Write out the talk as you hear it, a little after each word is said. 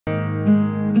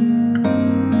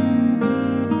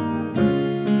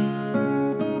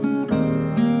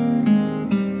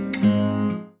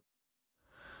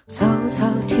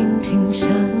停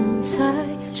身在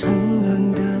沉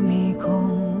沦的迷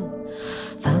宫，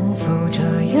反复着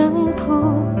言不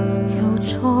由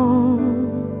衷。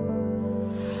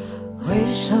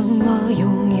为什么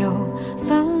拥有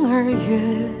反而越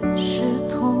是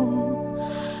痛？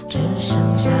只剩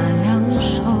下两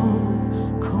手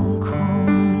空空。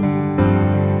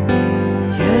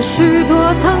也许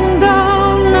躲藏的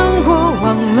难过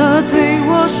忘了对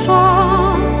我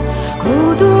说，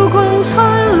孤独贯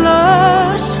穿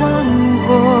了生活。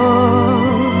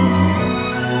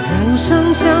人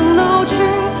生像闹剧，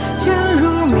卷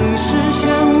入迷失漩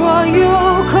涡，又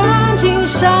困进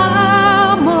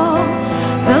沙漠，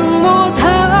怎么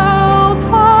逃脱？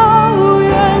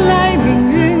原来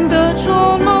命运的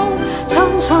捉弄，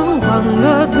常常忘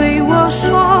了对我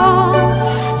说，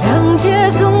两界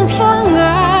总偏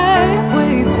爱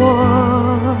为祸。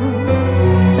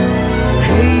黑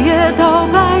夜到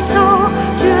白昼，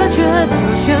决绝的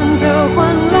选择换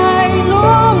来落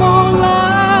寞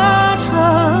拉扯，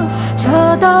这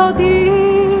到底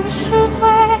是对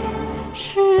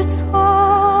是错？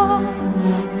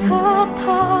得到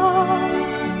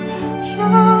又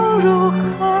如何？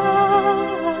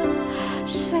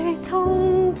谁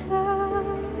懂得？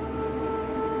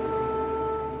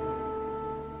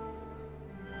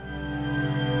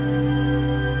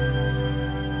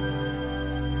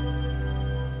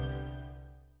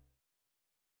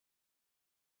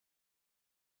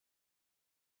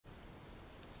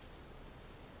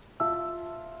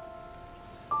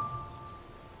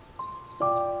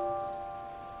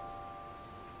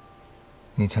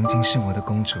你曾经是我的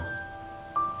公主，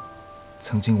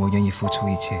曾经我愿意付出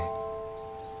一切，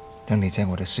让你在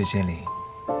我的世界里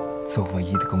做唯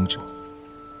一的公主。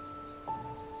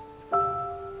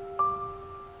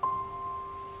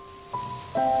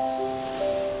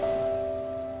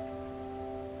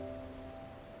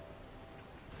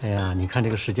哎呀，你看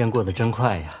这个时间过得真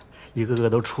快呀，一个个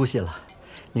都出息了。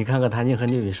你看看谭静和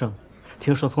聂宇晟，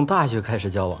听说从大学开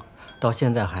始交往，到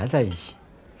现在还在一起，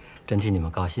真替你们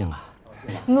高兴啊！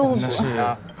那是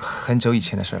很久以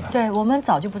前的事了。对，我们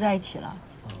早就不在一起了。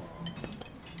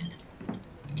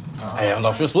哎呀，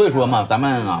老师，所以说嘛，咱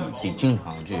们啊得经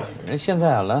常聚。人现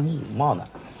在啊，蓝祖茂的，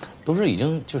都是已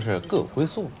经就是各有归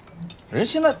宿了。人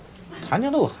现在谭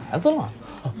静都有孩子了，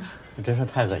这真是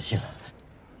太可惜了，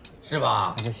是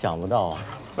吧？我真想不到啊！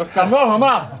想不到什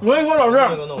么？我跟你说，老师，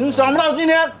你想不到今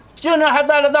天竟然还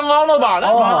带了蛋糕了吧？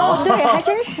哦，对，还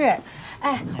真是。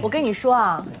哎，我跟你说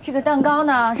啊，这个蛋糕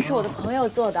呢是我的朋友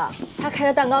做的，他开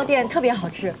的蛋糕店特别好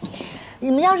吃。你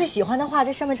们要是喜欢的话，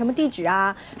这上面什么地址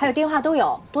啊，还有电话都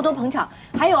有，多多捧场。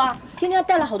还有啊，今天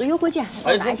带了好多优惠券，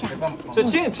我拿一下。这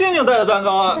静带的蛋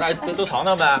糕啊，来都尝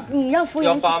尝呗。你让服务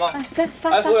员发吗？哎，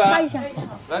发一下。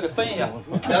来，给分一下。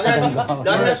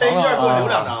两天谁一件给我留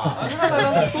两张啊？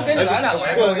都给你来两个，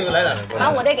给我来两个。啊，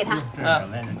我得给他。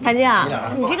谭静啊，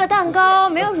你这个蛋糕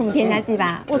没有什么添加剂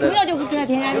吧？我从小就不吃带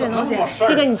添加剂的东西，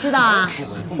这个你知道啊？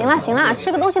行了行了，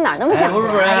吃个东西哪那么讲究？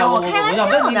我开玩笑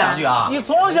的。想问你两句啊，你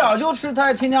从小就吃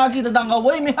带添加剂的蛋糕，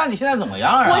我也没看你现在怎么样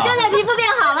啊？我现在皮肤变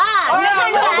好了，你看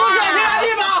出来都是添加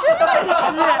剂吗？真的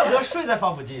是。我睡在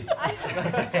防腐剂里。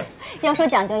要说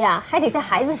讲究呀，还得在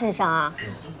孩子身上啊。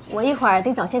我一会儿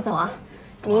得早些走啊，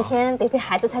明天得陪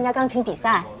孩子参加钢琴比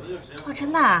赛。哦，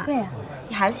真的啊？对呀。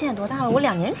你孩子现在多大了？我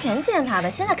2年前见他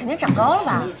的，现在肯定长高了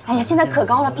吧？哎呀，现在可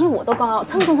高了，比我都高，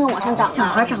蹭蹭蹭往上涨。小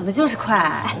孩长得就是快。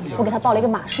哎，我给他报了一个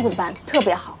马术的班，特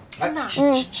别好。真的？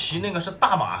骑那个是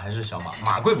大马还是小马？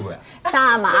马贵不贵？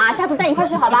大马，下次带你一块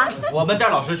去好吧？我们带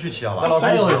老师去骑好吧？行，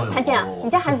谭静，你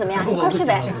家孩子怎么样？一块去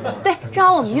呗。对，正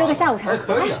好我们约个下午茶。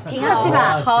可以，一块去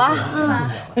吧。好啊。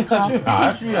去哪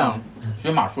儿去啊？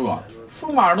学马术啊？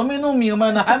数码都没弄明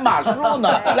白呢，还马术呢？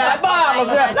来吧，老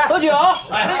师，来喝酒。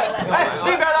哎，那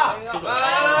边的，来，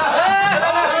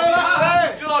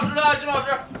金老师来，金老师，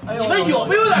你们有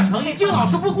没有点诚意？静老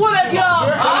师不过来听啊？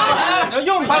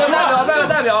又派个代表，派个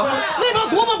代表。那帮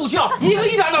多么不孝，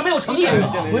一点都没有诚意。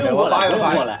不用过来，不用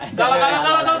过来。干了，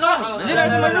你这边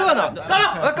这么热闹，干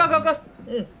了，来干。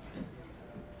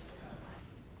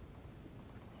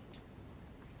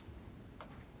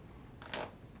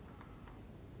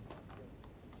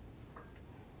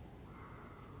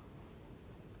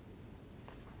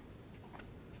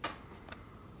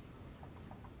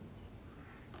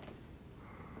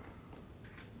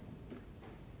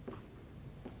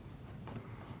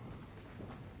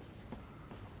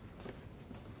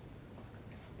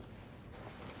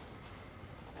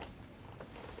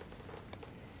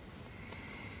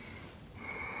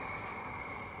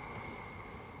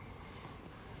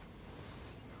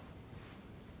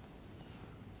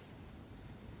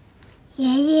爷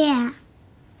爷，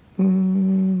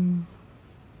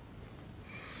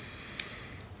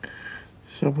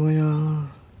小朋友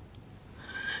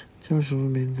叫什么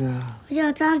名字啊？我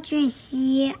叫张俊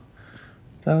熙。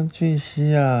张俊熙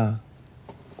呀？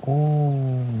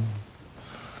哦，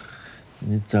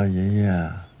你找爷爷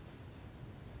啊？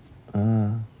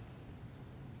嗯。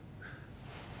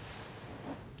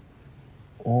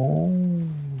哦。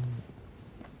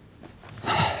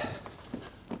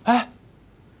哎，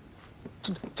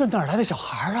这哪儿来的小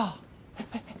孩啊？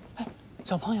哎，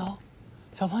小朋友，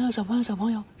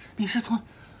你是从？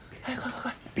哎，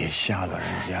快！别吓到人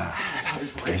家，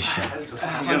别吓。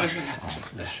没事。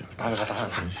打扰了。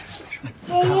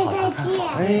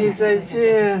爷爷再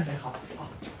见。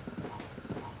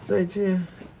再见。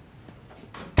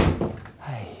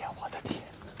哎呀，我的天，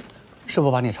是不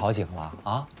是把你吵醒了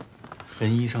啊？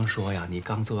人医生说呀，你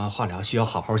刚做完化疗，需要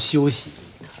好好休息。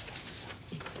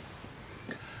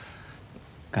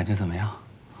感觉怎么样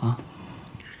啊？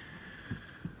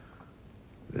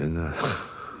人呢？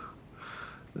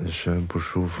人虽然不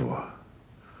舒服，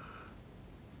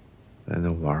但那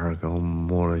娃儿刚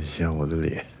摸了一下我的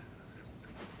脸，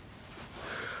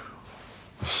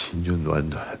我心就暖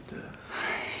暖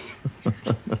的。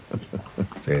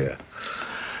这个，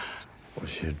我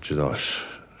现在知道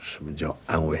什么叫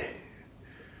安慰，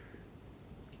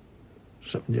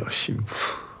什么叫幸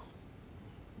福。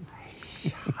哎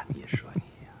呀，你说你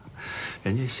呀，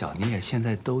人家小聂现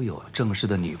在都有正式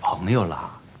的女朋友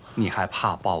了。你还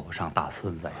怕抱不上大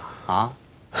孙子呀？啊，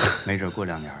没准过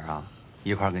2年啊，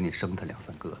一块儿给你生他2、3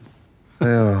个呢。哎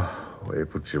呀，我也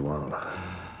不指望了，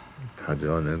他只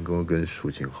要能够跟淑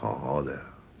琴好好的，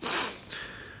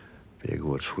别给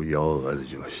我出幺蛾子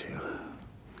就行了。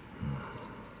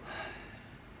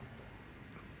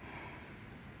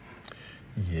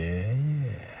爷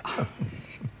爷，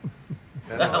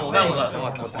来，我看。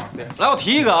来，我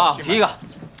提一个啊，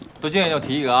多敬业就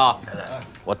提一个啊。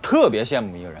我特别羡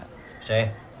慕一个人，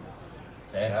谁？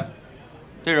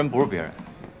这人不是别人，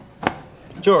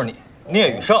就是你，聂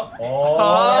宇晟。为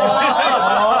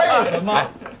什么？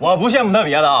我不羡慕他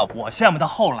别的啊，我羡慕他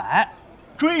后来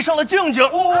追上了静静。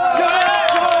我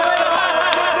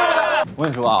跟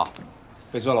你说啊，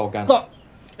别说了，我干。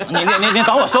你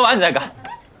等我说完你再干。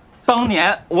当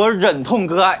年我忍痛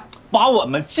割爱，把我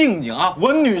们静静啊，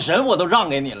我女神我都让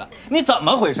给你了，你怎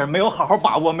么回事？没有好好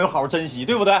把握，没有好好珍惜，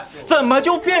对不对？怎么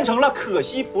就变成了可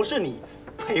惜不是你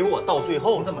陪我到最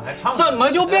后？怎么还唱？怎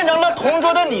么就变成了同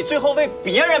桌的你，最后为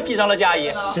别人披上了嫁衣？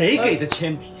谁给的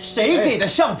铅笔？谁给的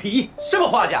橡皮？是不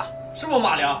画家？是不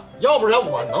马良？要不然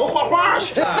我能画画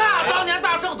去。那当年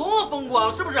大圣多么风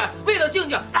光，是不是？为了静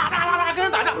静，哒跟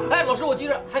人打仗。哎，老师，我记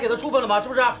着还给他处分了吗？是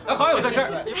不是？哎，好像有这事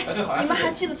儿。哎，对，好像。你们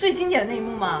还记得最经典的那一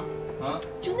幕吗？啊，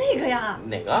就那个呀。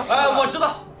哪个？哎，我知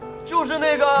道，就是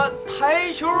那个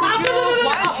台球厅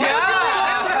还钱。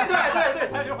对，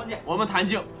台球还钱。我们谈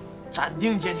静，斩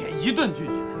钉截铁，一顿拒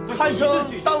绝，堪称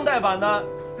当代版的《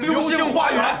流星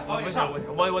花园》。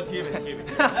我提一杯。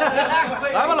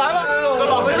来吧，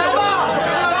老师来吧，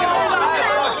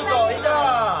走一个。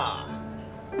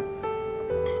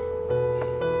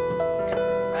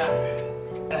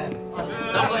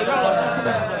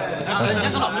你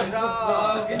先跟老师。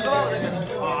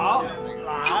好，来。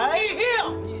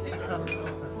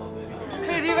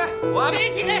KTV，我没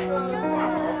提。来，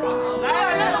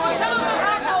我唱的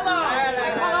太高了。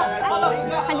来，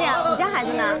韩姐，你家孩子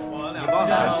呢？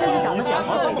这是长得小瘦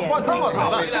一点。这么高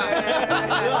了。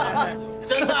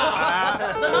真的？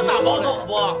那能打包走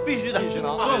不？必须的，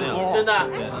能。真的。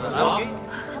好。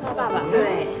像他爸爸，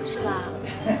对，是吧？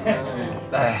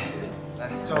来，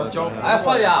交。哎，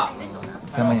画家，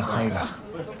咱们也喝一个。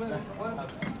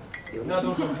那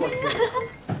都是过去。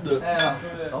哎呀，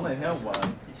等哪天我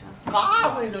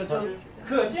他那个就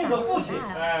可敬的父亲。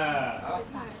哎。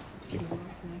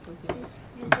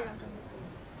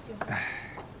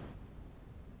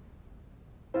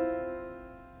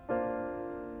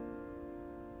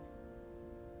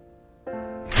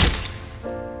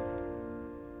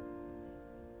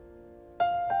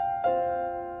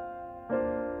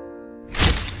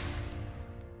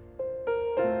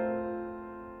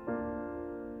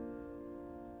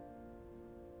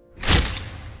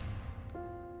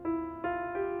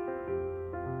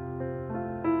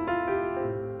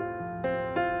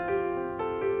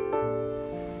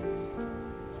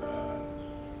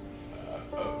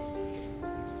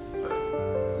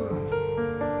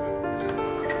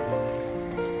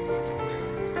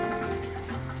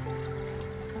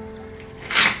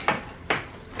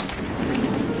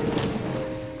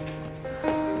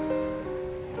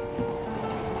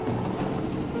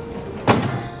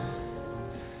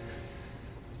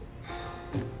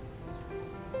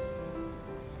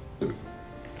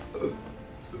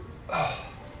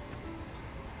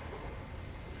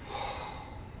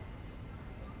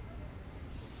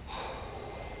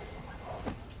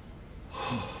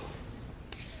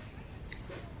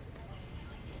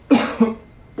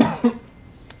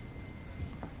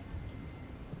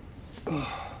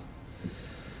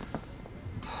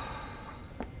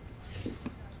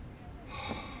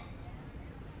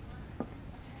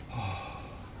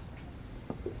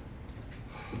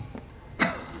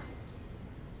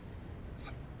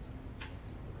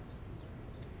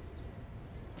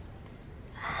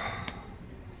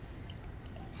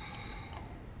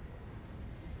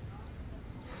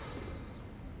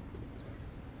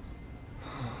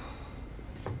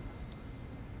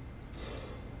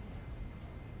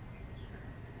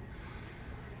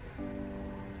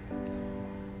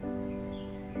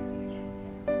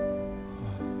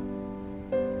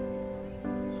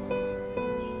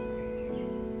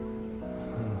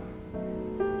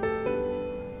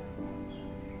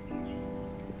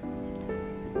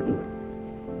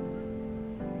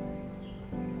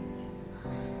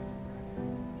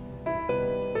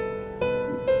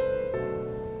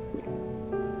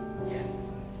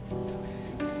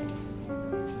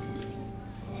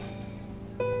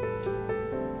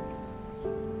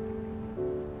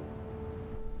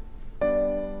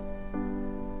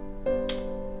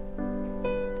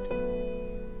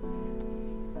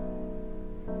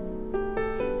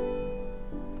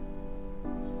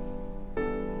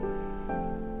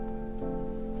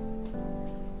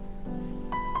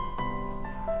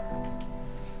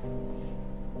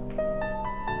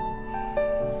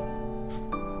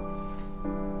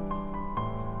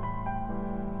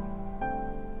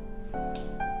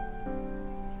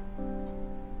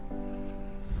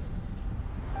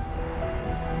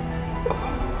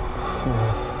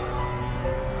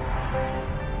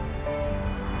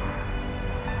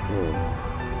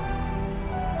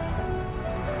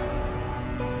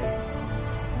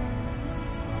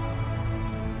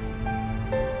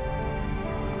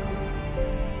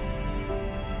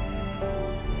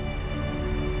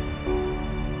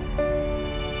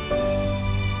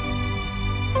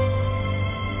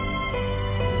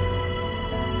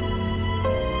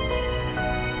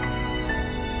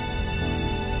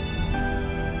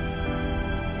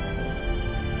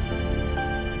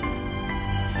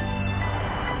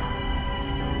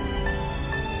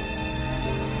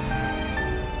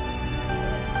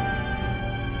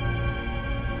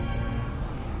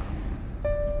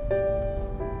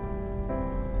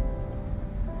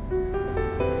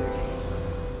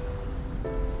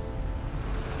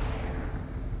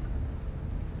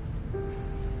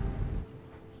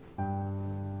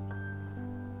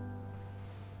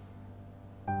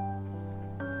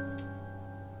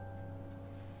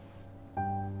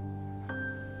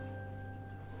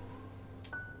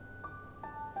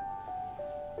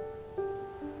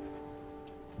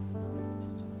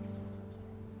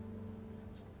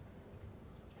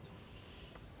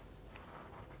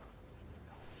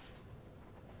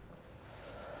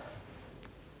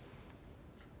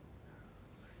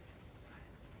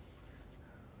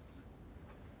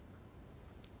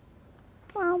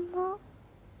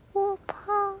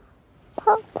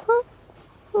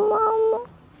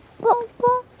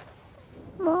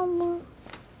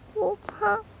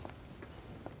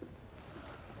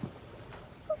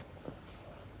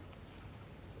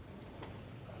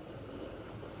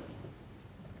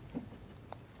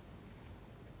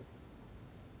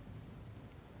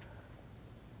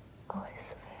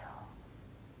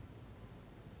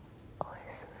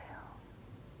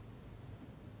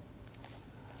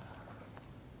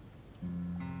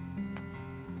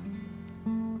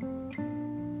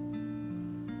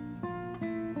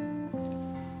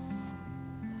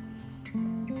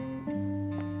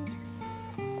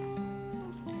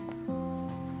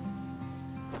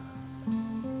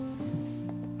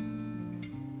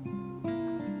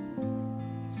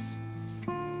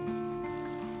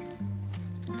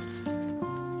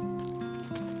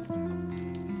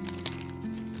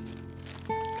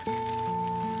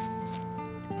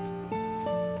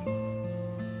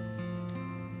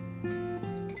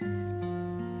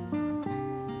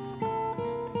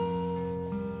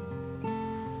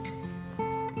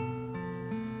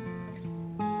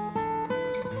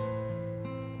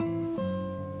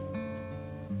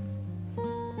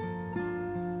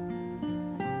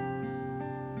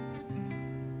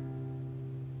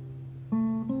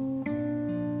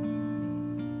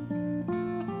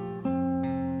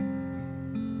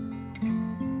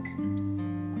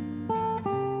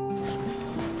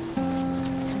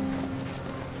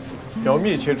要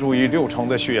密切注意6成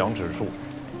的血氧指数，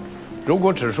如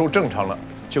果指数正常了，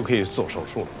就可以做手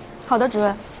术了。好的，主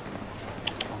任。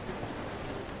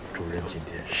主任今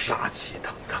天杀气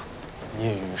腾腾，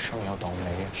聂宇晟要倒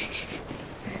霉。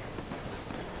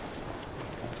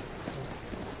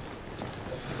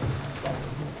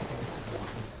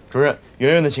主任，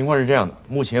圆圆的情况是这样的，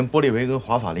目前玻利维跟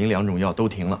华法林2种药都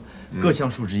停了，各项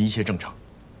数值一切正常。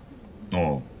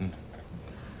哦，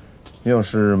要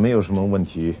是没有什么问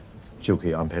题，就可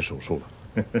以安排手术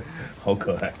了。好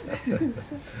可爱。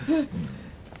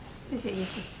谢谢医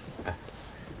生。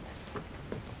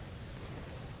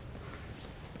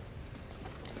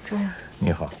主任，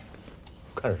你好，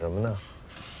看什么呢？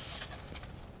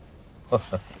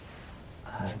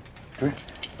主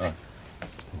任，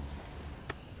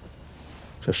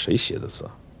这谁写的字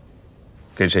啊？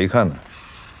给谁看呢？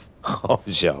好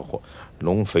家伙，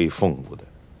龙飞凤舞的。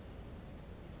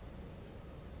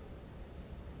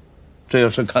这要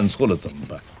是看错了怎么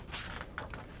办？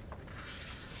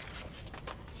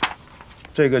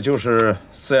这个就是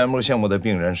CM 项目的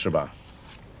病人是吧？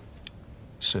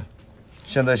是。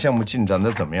现在项目进展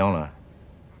的怎么样了？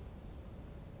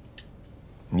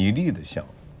你立的项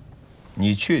目，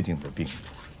你确定的病人，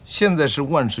现在是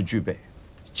万事俱备，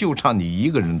就差你一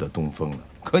个人的东风了。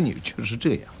可你却是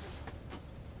这样，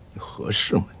你合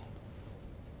适吗？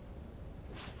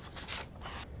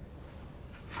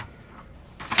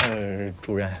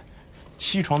主任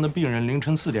，7床的病人凌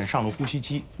晨4点上了呼吸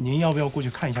机，您要不要过去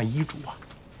看一下医嘱啊？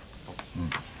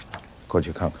过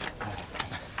去看看。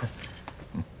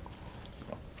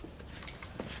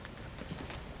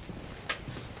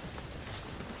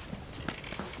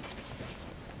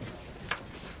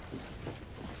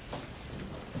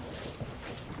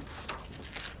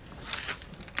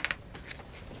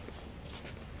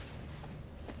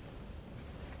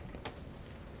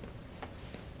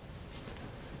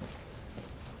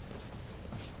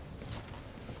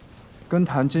跟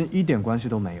谭静一点关系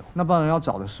都没有，那帮人要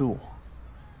找的是我，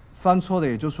犯错的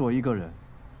也就是我一个人，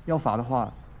要罚的话，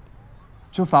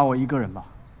就罚我一个人吧。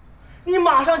你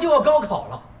马上就要高考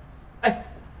了，哎，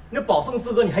你这保送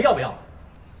资格你还要不要？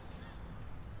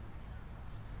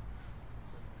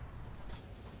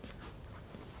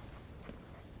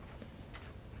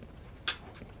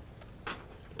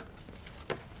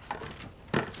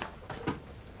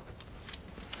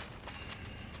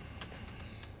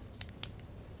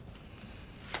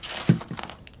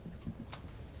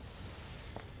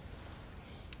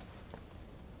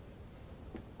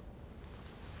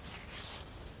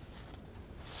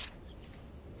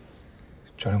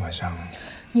昨天晚上，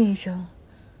聂医生，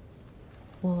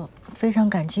我非常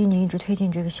感激您一直推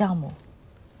进这个项目。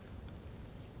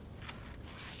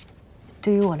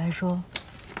对于我来说，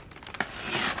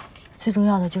最重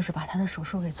要的就是把他的手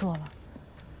术给做了。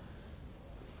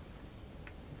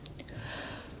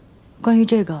关于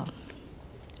这个，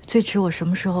最迟我什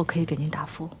么时候可以给您答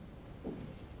复？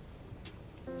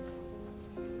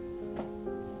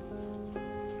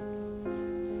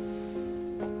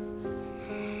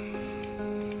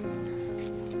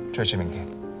最迟明天。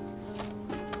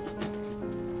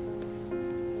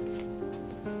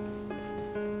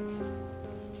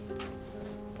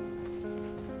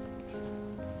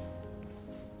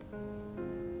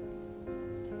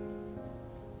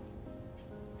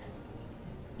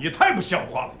你太不像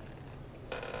话了！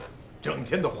整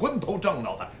天的昏头胀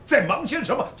脑的，在忙些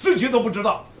什么，自己都不知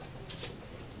道。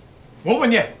我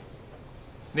问你，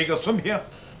那个孙平，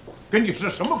跟你是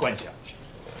什么关系啊？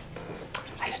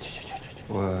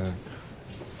我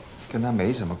跟他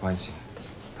没什么关系，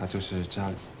他就是家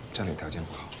里条件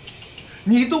不好。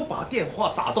你都把电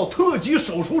话打到特级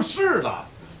手术室了。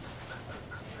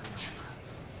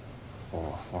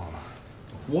我忘了。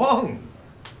忘？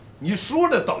你说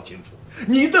的倒清楚，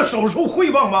你的手术会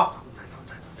忘吗？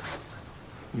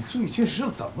你最近是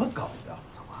怎么搞的？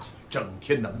整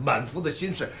天的满腹的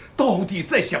心事，到底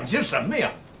在想些什么呀？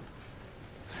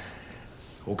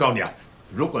我告诉你啊，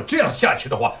如果这样下去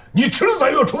的话，你迟早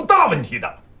要出大问题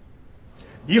的。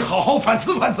你好好反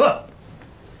思反思。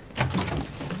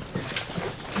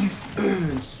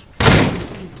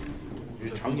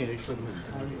常年胸闷，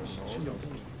心绞痛，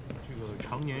这个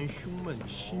常年胸闷、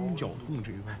心绞痛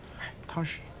这一块，他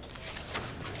是。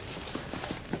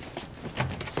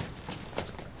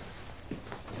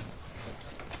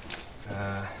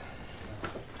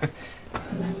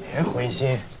别灰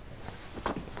心，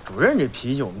主任这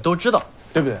脾气我们都知道，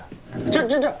对不对？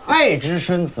这爱之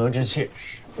深责之切，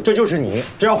这就是你。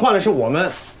这要换的是我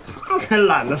们，他才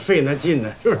懒得费那劲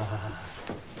呢，是不是？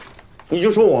你就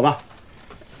说我吧，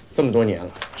这么多年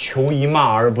了，求一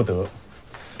骂而不得，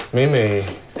每每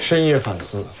深夜反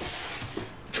思，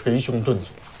捶胸顿足。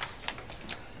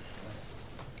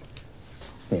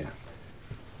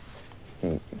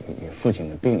你父亲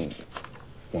的病，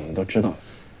我们都知道，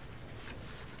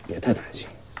别太担心。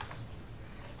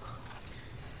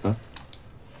啊？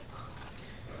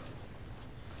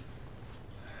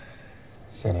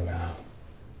谢你们啊！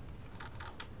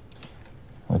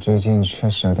我最近确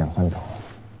实有点昏头。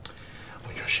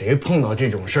我觉得谁碰到这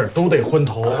种事儿都得昏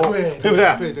头，对不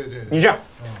对？对。你这样，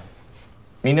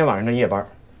明天晚上的夜班，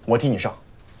我替你上，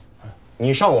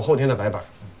你上我后天的白班，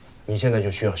你现在就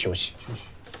需要休息。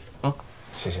啊，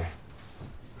谢谢。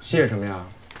谢什么呀？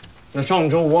那上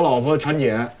周我老婆产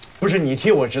检，不是你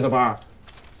替我值的班，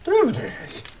对不对？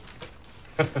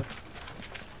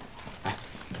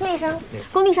聂医生，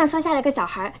工地上摔下了一个小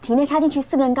孩，体内插进去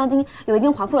4根钢筋，有一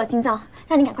根划破了心脏，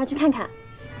让你赶快去看看。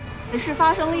此事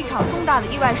发生了一场重大的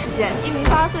意外事件，一名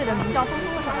8岁的名叫峰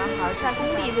峰的小男孩在工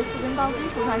地被4根钢筋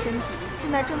戳穿身体，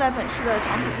现在正在本市的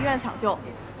长浦医院抢救，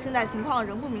现在情况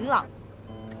仍不明朗。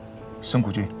深呼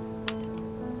吸，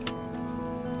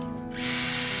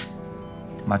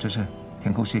麻醉室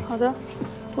停呼吸。好的，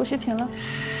呼吸停了。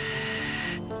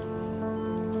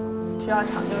需要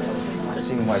抢救手术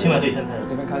吗？心外对称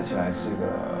这边看起来是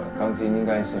个钢筋，应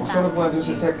该是。我说的部分就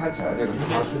是现在看起来这个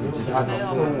以及它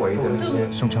周围的那些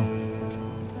胸腔。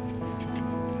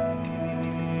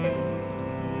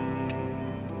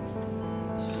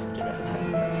这边是弹性，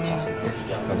其实都是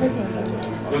这样的。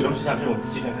尤其像这种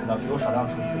急诊开刀，有少量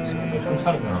出血，就胸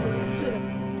腔里面出血。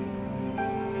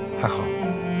还好，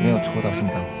没有戳到心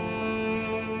脏。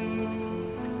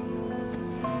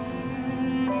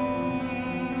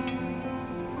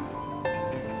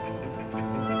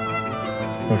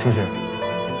有出血，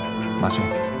麻醉，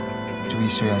注意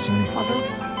血压心率。好的。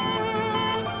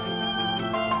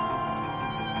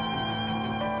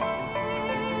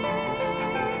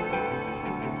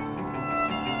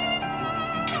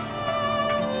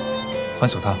换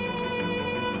手套。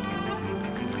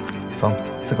缝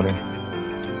4个0。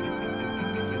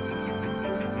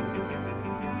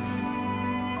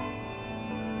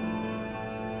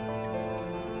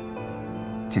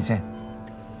体检。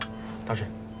打水。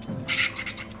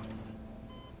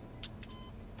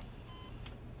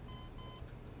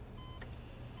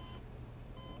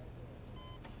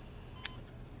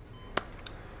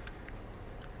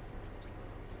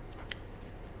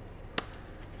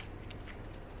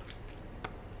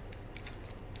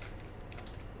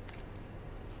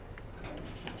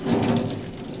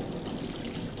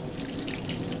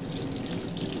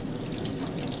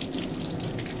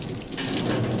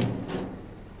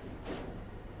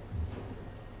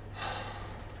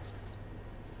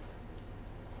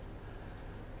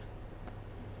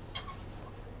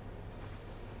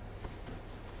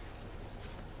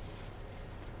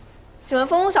请问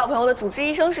峰峰小朋友的主治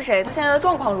医生是谁？他现在的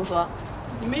状况如何？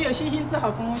你们有信心治好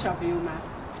峰峰小朋友吗？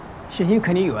信心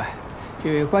肯定有啊，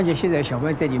就关键现在小朋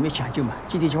友在里面抢救嘛，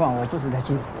具体情况我不是太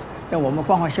清楚，让我们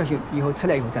观望消息以后出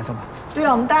来以后再说吧。对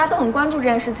啊，我们大家都很关注这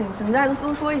件事情，请再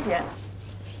多说一些。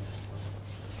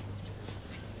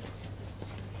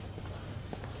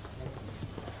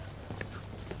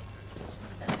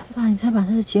爸，你看把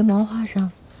他的睫毛画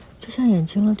上，就像眼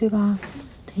睛了，对吧？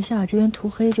等一下，这边涂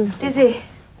黑就。Daisy，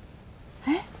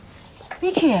 哎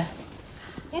 ，Vicky，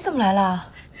 你怎么来了？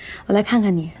我来看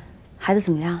看你，孩子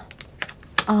怎么样？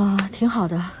啊，挺好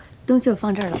的，东西我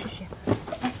放这儿了，谢谢。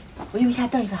哎，我用一下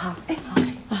凳子哈。哎，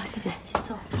好啊，谢谢，先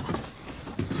坐。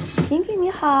萍萍你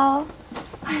好。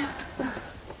哎呀，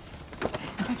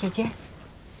你叫姐姐。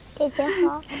姐姐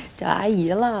好。叫阿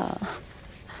姨了。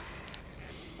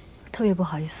特别不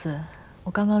好意思，我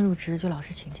刚刚入职就老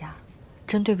是请假，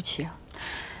真对不起啊。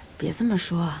别这么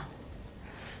说，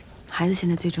孩子现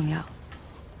在最重要，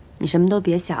你什么都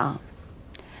别想。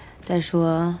再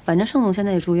说，反正盛总现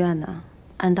在也住院呢，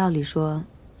按道理说，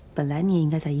本来你也应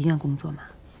该在医院工作嘛。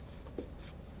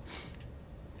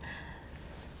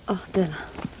哦，对了，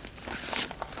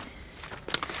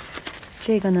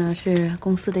这个呢是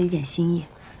公司的一点心意，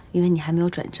因为你还没有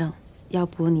转正，要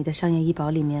不你的商业医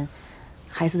保里面，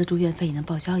孩子的住院费也能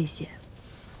报销一些。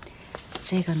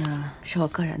这个呢是我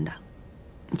个人的，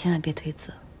你千万别推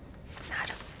辞，拿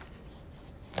着，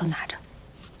都拿着，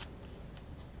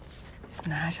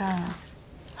拿着。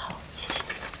好，谢谢。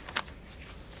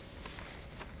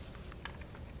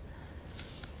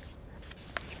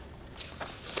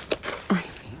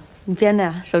你编的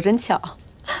呀，手真巧。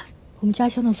我们家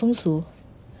乡的风俗，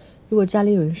如果家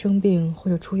里有人生病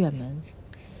或者出远门，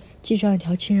系上一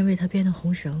条亲人为他编的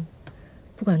红绳，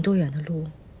不管多远的路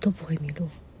都不会迷路。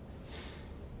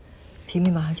平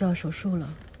民马上就要手术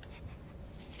了，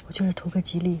我就是图个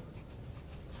吉利。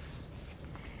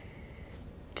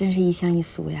真是一乡一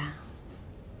俗呀。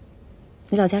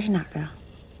你老家是哪儿的呀？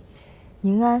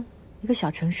宁安，一个小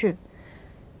城市，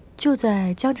就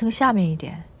在江城下面一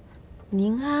点。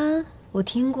宁安，我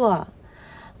听过，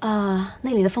啊，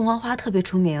那里的凤凰花特别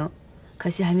出名，可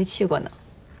惜还没去过呢。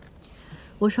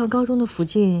我上高中的附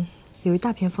近有一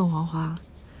大片凤凰花，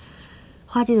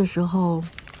花季的时候，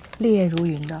烈焰如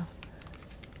云的，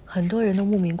很多人都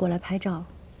慕名过来拍照，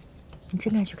你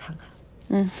真该去看看。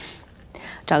嗯，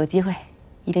找个机会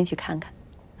一定去看看。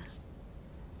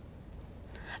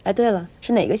哎，对了，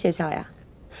是哪个学校呀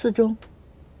？4中。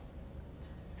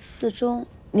4中，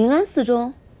宁安4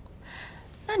中。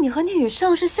那你和聂宇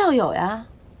晟是校友呀？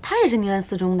他也是宁安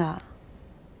4中的。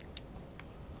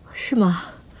是吗？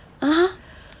啊？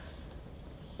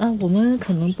我们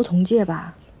可能不同届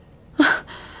吧。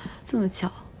这么巧。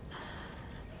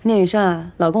聂宇晟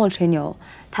啊，老跟我吹牛，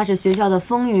他是学校的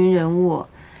风云人物，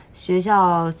学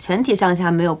校全体上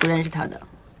下没有不认识他的。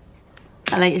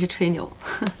看来也是吹牛。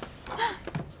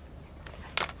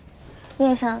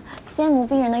聂医生 ，CM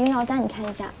病人的用药单你看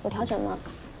一下，有调整吗？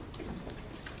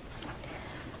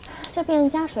这病人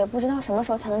加水，不知道什么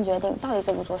时候才能决定到底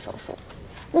做不做手术。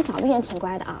那小病人挺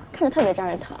乖的啊，看着特别招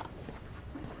人疼。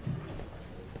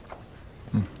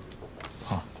嗯，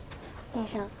好。聂医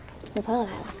生，女朋友来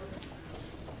了。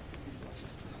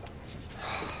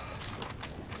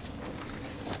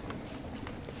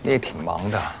你也挺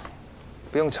忙的，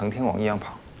不用成天往医院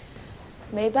跑。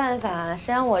没办法，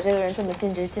谁让我这个人这么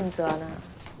尽职尽责呢？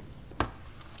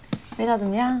味道怎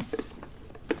么样？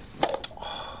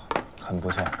很不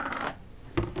错。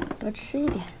多吃一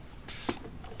点。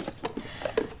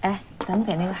哎，咱们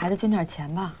给那个孩子捐点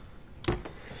钱吧。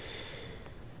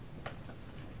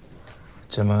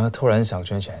怎么突然想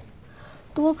捐钱？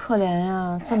多可怜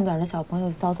呀！这么点的小朋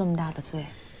友遭这么大的罪。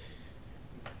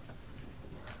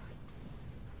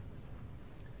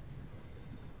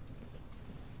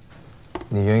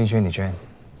你愿意捐你捐，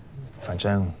反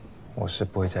正我是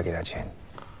不会再给他钱。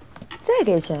再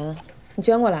给钱？你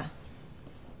捐过来。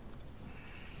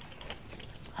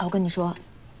我跟你说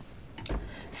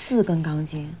，4根钢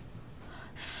筋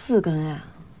，4根啊！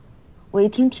我一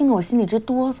听得我心里直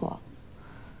哆嗦。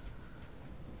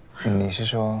你是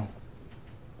说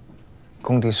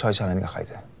工地摔下来那个孩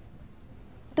子？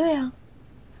对呀。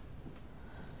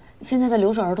现在的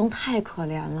留守儿童太可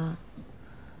怜了。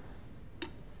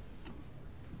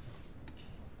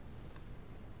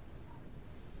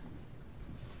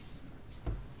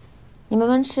你慢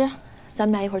慢吃，咱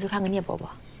们俩一会儿去看看聂伯伯。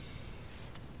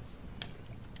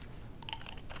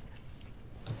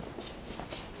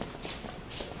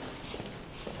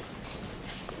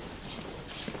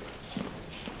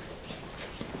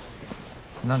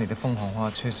那里的凤凰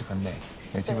花确实很美，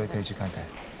有机会可以去看看。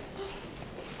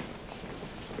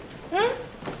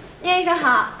聂医生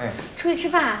好。哎，出去吃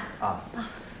饭啊？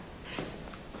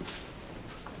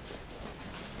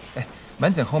哎，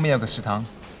门诊后面有个食堂，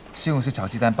西红柿炒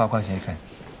鸡蛋8块钱一份。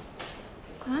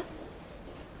啊？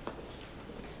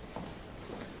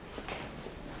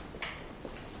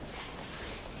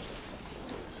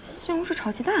西红柿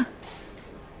炒鸡蛋？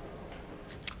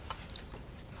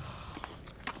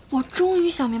我终于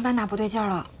想明白哪不对劲儿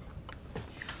了。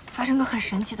发生个很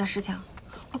神奇的事情，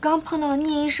我刚碰到了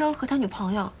聂医生和他女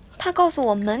朋友，他告诉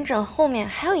我门诊后面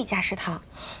还有一家食堂，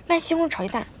卖西红柿炒鸡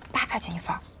蛋8块钱一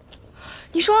份。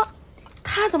你说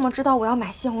他怎么知道我要买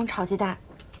西红柿炒鸡蛋？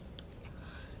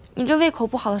你这胃口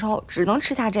不好的时候只能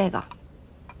吃下这个。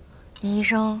聂医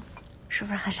生是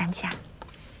不是很神奇啊？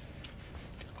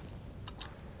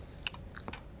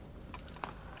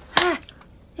哎，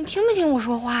你听没听我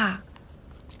说话？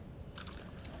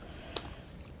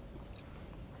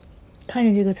看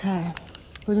着这个菜，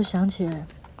我就想起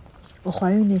我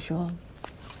怀孕那时候，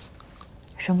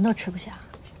什么都吃不下，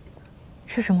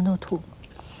吃什么都吐。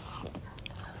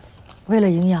为了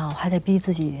营养，还得逼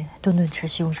自己顿顿吃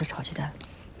西红柿炒鸡蛋。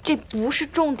这不是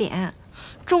重点，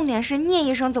重点是聂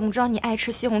医生怎么知道你爱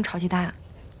吃西红柿炒鸡蛋？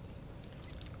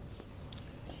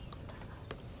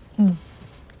嗯。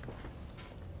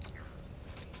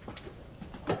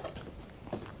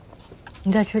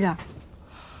你再吃点。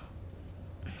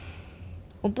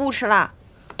我不吃了。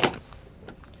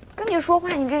跟你说话，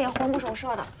你这也魂不守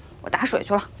舍的。我打水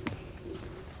去了。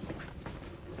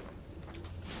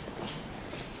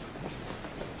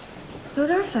有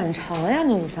点反常呀，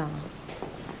聂宇晟。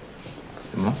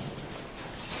怎么了？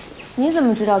你怎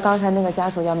么知道刚才那个家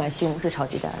属要买西红柿炒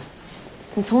鸡蛋？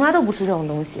你从来都不吃这种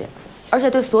东西，而且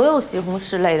对所有西红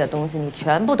柿类的东西，你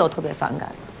全部都特别反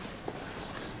感，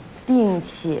并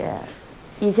且。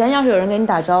以前要是有人给你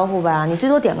打招呼吧，你最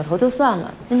多点个头就算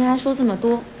了。今天还说这么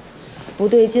多，不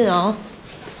对劲啊！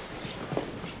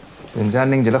人家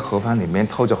拎着的盒饭里面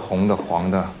透着红的、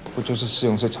黄的，不就是西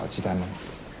红柿炒鸡蛋吗？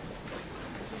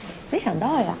没想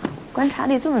到呀，观察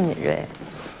力这么敏锐。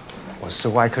我是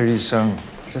外科医生，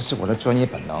这是我的专业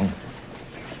本能。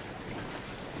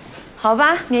好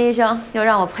吧，聂医生又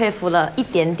让我佩服了一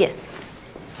点点。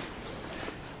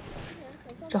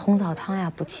这红枣汤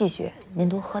呀补气血，您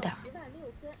多喝点。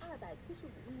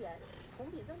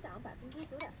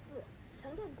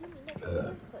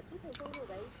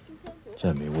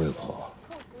再没胃口，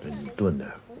这你炖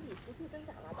的，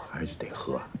我还是得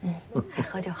喝。爱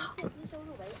喝就好。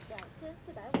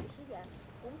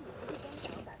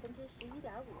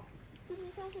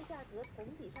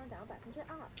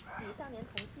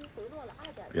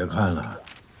别看了，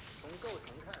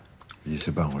一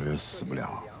时半会儿也死不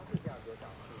了。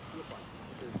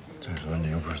再说你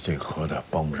又不是这科的，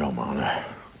帮不上忙的。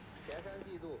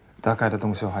大概的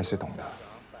东西我还是懂的。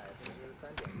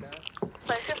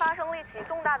本市发生了一起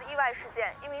重大的意外事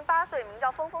件，一名8岁名叫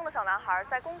峰峰的小男孩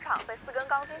在工厂被4根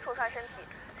钢筋戳穿身体，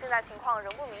现在情况仍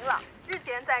不明朗。日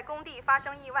前在工地发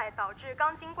生意外，导致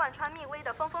钢筋贯穿命危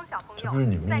的峰峰小朋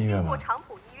友，在经过长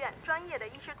浦医院专业的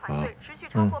医师团队持续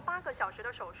超过8个小时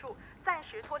的手术，暂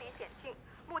时脱离险境。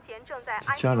目前正在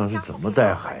安。家长是怎么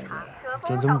带孩子的？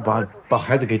这他妈把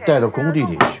孩子给带到工地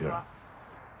里去了。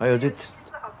还有这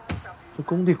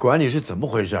工地管理是怎么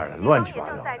回事呢？乱七八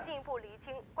糟的。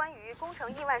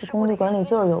这工地管理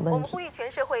就是有问题，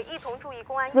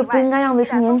这不应该让未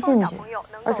成年进去，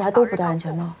而且还都不戴安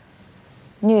全帽。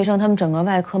聂医生他们整个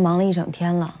外科忙了一整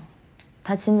天了，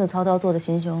他亲自操刀做的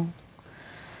心胸。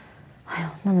哎呦，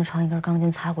那么长一根钢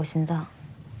筋擦过心脏，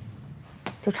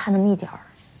就差那么一点儿，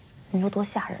你说多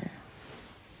吓人啊！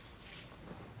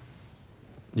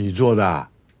你做的？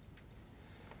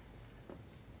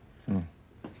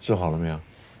治好了没有？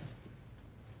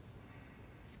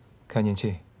看运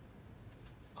气，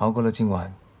熬过了今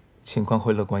晚，情况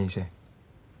会乐观一些。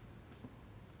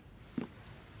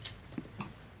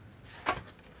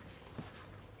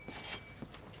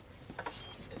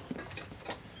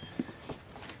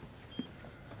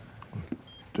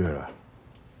对了，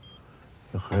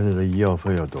这孩子的医药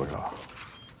费要多少？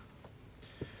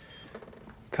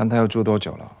看他要住多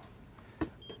久了。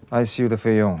ICU 的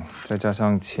费用，再加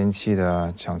上前期的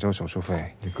抢救手术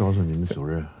费。你告诉你们主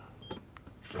任，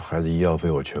这孩子医药费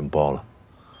我全包了，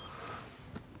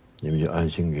你们就安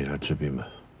心给他治病吧。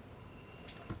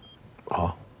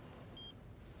好。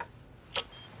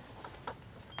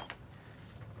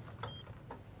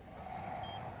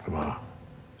干嘛？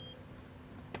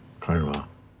看什么？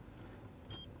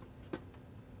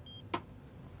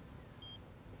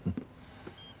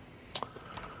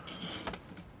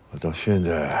我到现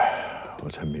在我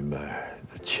才明白，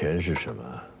钱是什么，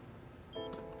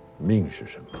命是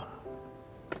什么。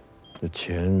这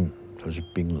钱它是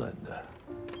冰冷的，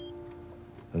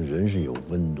那人是有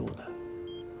温度的。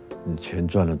你钱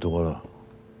赚的多了，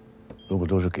如果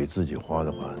都是给自己花的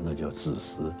话，那叫自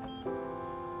私，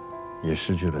也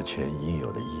失去了钱应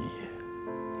有的意义。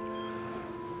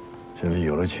现在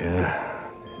有了钱，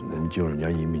能救人家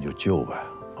一命就救吧，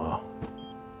啊！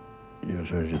也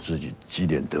算是自己积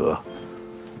点德，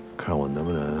看我能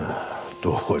不能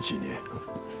多活几年。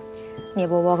聂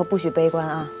伯伯可不许悲观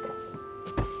啊！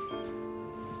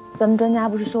咱们专家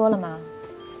不是说了吗？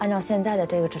按照现在的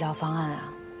这个治疗方案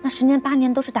啊，那10年8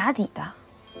年都是打底的。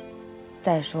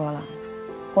再说了，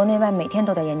国内外每天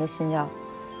都在研究新药，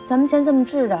咱们先这么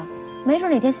治着，没准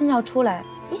哪天新药出来，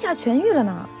一下痊愈了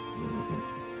呢。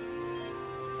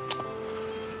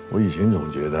我以前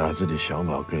总觉得自己想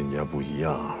法跟人家不一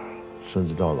样，甚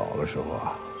至到老的时候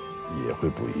啊，也会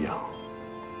不一样。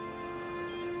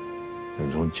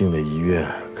等从进了医院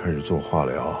开始做化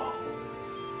疗，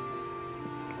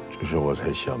这时候我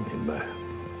才想明白，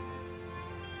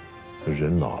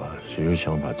人老了，其实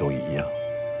想法都一样。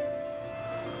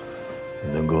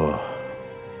你能够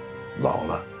老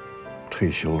了，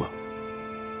退休了，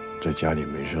在家里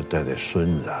没事带带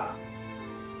孙子啊，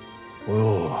哦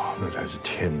呦，那才是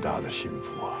天大的幸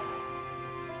福啊！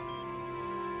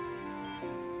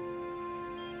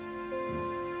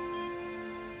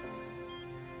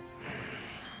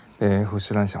别胡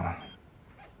思乱想了，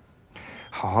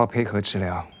好好配合治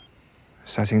疗。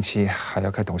下星期还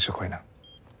要开董事会呢。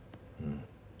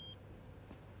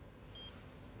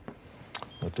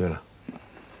哦，对了，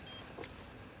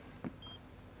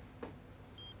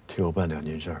替我办2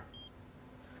件事儿。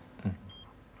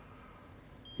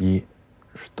一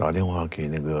是打电话给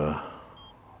那个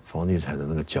房地产的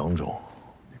那个蒋总，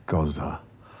告诉他，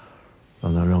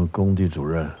让他让工地主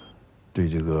任对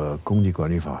这个工地管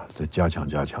理法再加强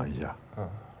一下。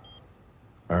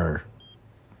二，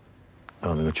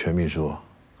让那个全秘书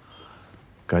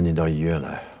赶紧到医院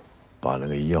来，把那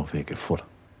个医药费给付了。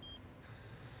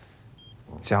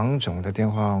蒋总的电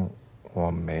话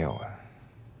我没有啊。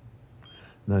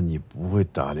那你不会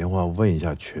打电话问一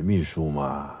下全秘书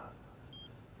吗？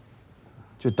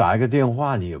就打一个电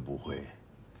话你也不会？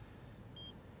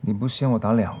你不嫌我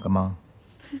打2个吗？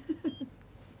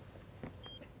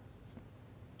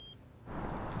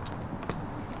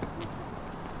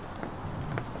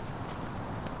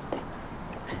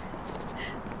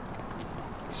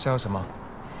笑什么？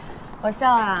我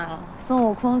笑啊，孙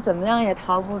悟空怎么样也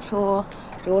逃不出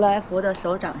如来佛的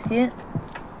手掌心。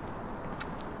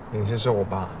你是说我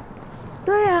爸？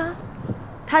对呀，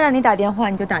他让你打电话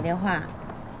你就打电话，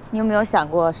你有没有想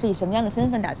过是以什么样的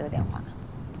身份打这个电话？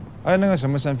哎，那个什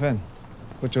么身份，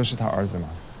不就是他儿子吗？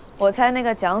我猜那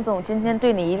个蒋总今天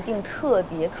对你一定特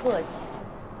别客气。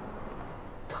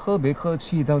特别客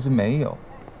气倒是没有，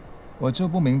我就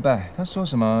不明白他说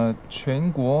什么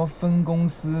全国分公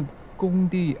司工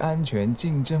地安全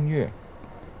竞争月，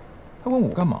他问我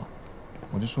干嘛？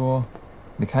我就说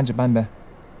你看着办呗。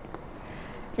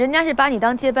人家是把你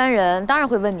当接班人，当然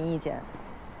会问你意见，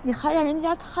你还让人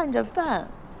家看着办。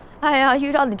哎呀，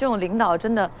遇到你这种领导，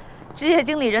真的，职业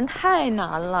经理人太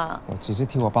难了。我只是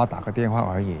替我爸打个电话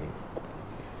而已。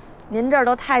您这儿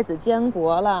都太子监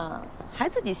国了，还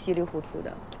自己稀里糊涂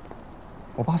的。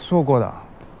我爸说过的，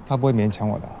他不会勉强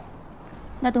我的。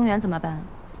那动员怎么办？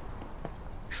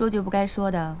说句不该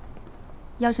说的，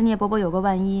要是聂伯伯有个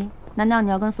万一，难道你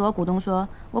要跟所有股东说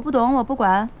我不懂，我不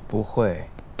管？不会，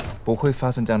不会发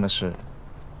生这样的事，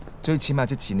最起码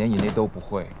这几年以内都不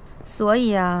会。所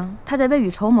以啊，他在未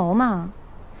雨绸缪嘛。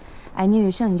哎，聂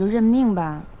宇胜，你就认命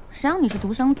吧，谁让你是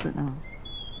独生子呢？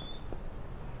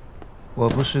我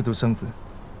不是独生子，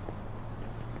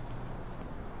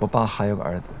我爸还有个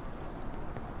儿子，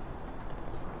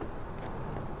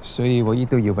所以我一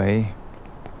度以为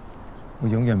我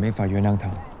永远没法原谅他。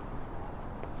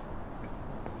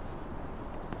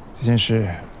这件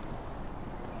事，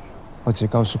我只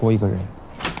告诉过一个人。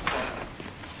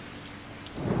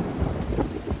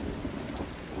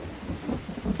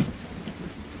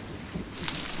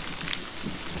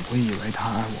我以为他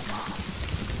爱我妈，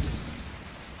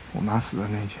我妈死的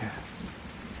那天，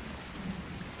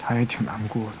他也挺难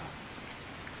过的，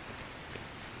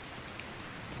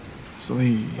所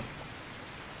以，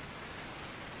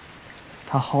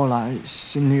他后来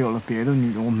心里有了别的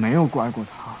女人，我没有怪过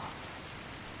他，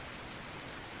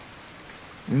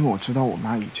因为我知道我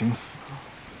妈已经死了。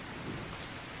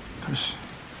可是，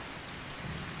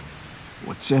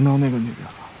我见到那个女人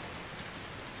了。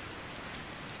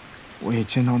我也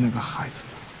见到那个孩子了，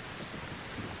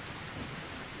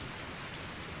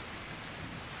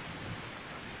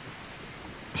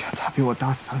他比我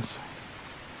大3岁，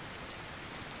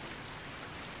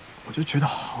我就觉得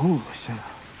好恶心啊！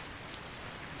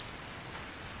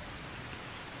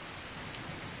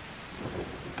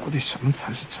到底什么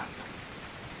才是真的？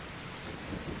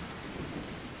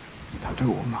他对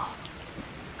我妈，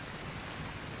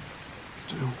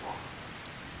对我。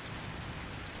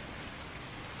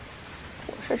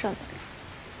是真的。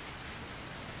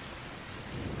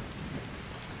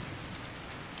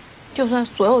就算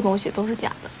所有东西都是假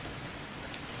的，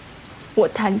我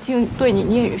谭静对你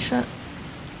聂宇胜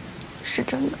是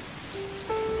真的，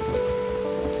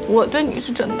我对你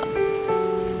是真的。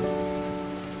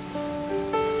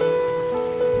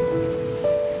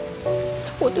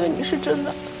我对你是真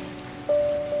的。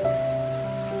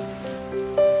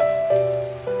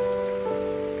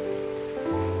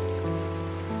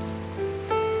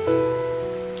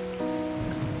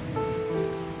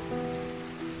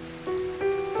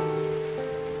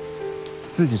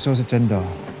自自己说是真的，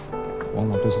往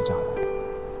往都是假的。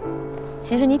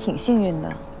其实你挺幸运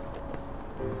的，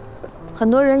很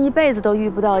多人一辈子都遇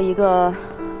不到一个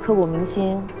刻骨铭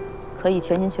心、可以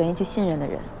全心全意去信任的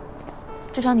人，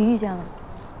至少你遇见了。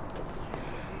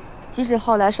即使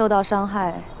后来受到伤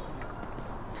害，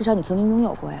至少你曾经拥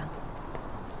有过呀。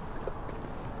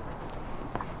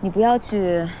你不要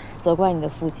去责怪你的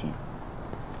父亲，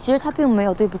其实他并没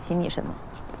有对不起你什么，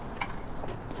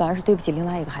反而是对不起另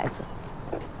外一个孩子。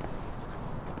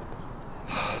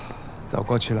走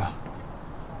过去了，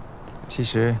其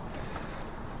实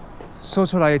说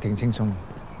出来也挺轻松的。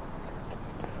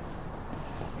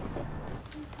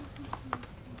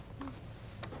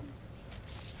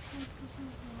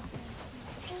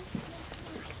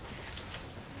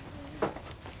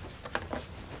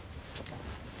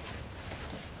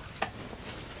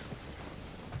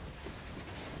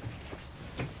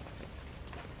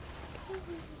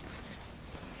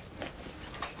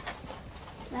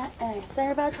来，哎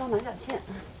，38床马小倩，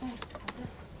哎，好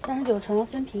的，39床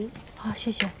孙平。好，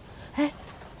谢谢。哎，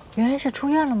圆圆是出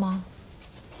院了吗？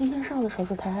今天上的手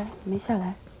术台，没下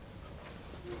来。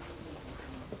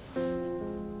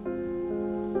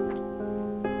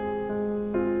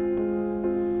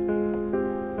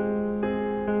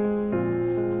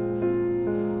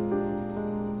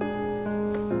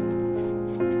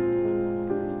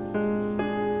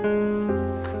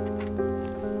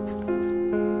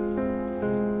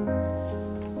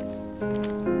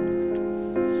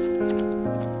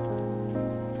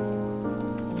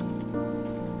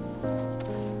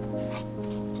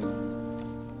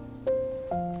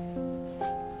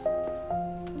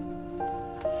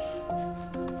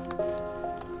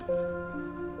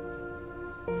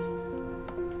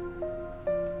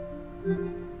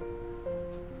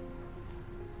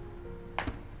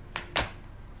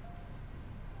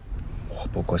我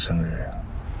不过生日啊。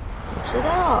我知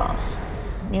道，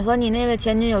你和你那位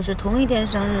前女友是同一天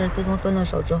生日，自从分了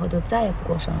手之后就再也不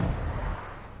过生日。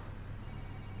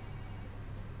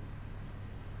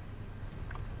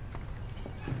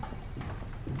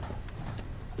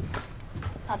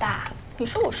老大，你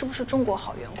说我是不是中国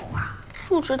好员工啊？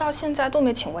入职到现在都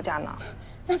没请过假呢。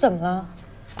那怎么了？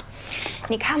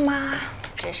你看嘛，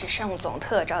这是盛总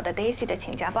特招的 Daisy 的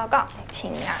请假报告，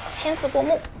请您啊签字过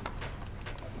目。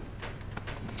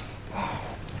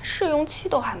试用期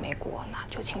都还没过呢，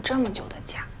就请这么久的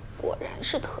假，果然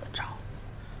是特招。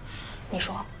你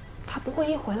说，他不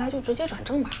会一回来就直接转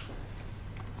正吧？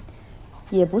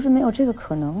也不是没有这个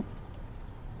可能。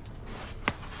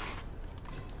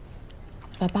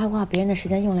把八卦别人的时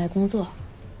间用来工作，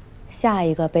下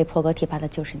一个被破格提拔的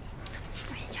就是你。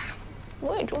哎呀，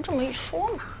我也就这么一说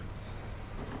嘛。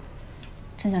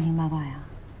真想听八卦呀？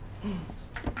嗯。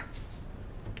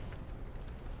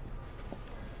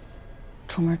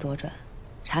出门左转，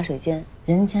茶水间，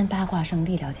人间八卦圣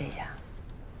地，了解一下。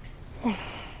嗯。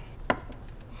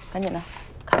赶紧的，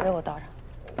咖啡给我倒上。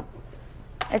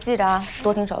哎，记着啊，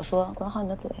多听少说，管好你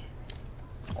的嘴。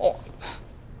哦。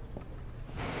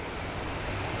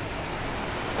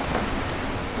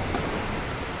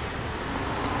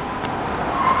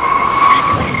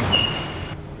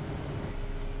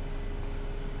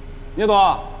聂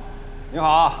总，你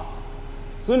好，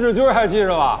孙志军还记着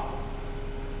吧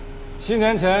？7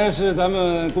年前是咱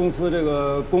们公司这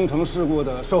个工程事故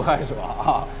的受害者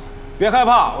啊，别害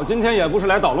怕，我今天也不是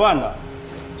来捣乱的，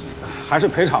还是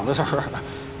赔偿的事儿。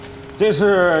这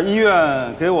是医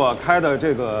院给我开的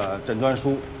这个诊断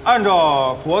书，按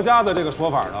照国家的这个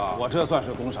说法呢，我这算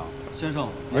是工伤。先生，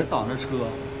您挡着车？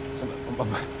什么？不，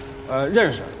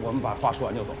认识，我们把话说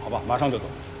完就走，好吧？马上就走。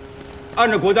按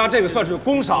照国家这个算是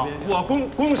工伤，我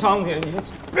工伤您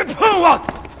别碰我，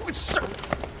怎么回事？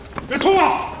别冲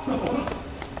我！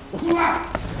我送来，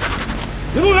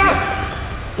别动人，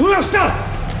不要下来！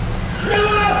别动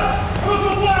人，给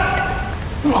我过来！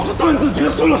老子断子绝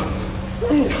孙了，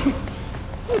你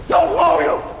找报应！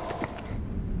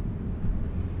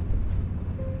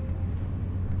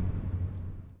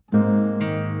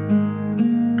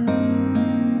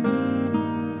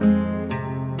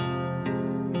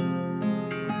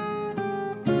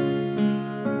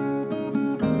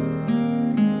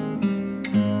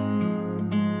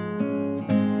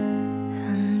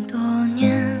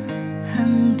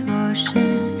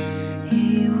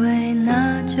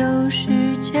就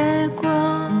是结果，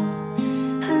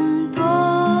很多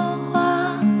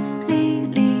话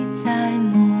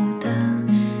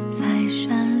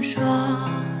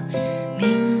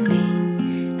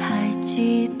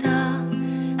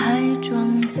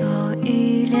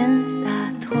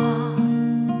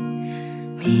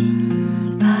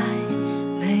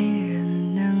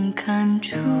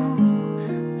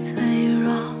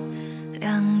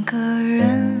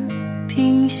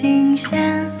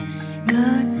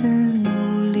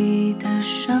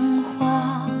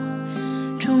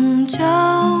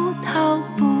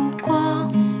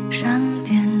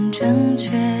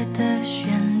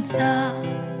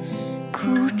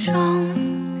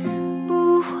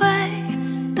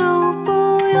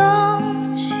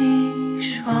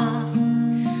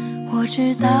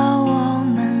知道我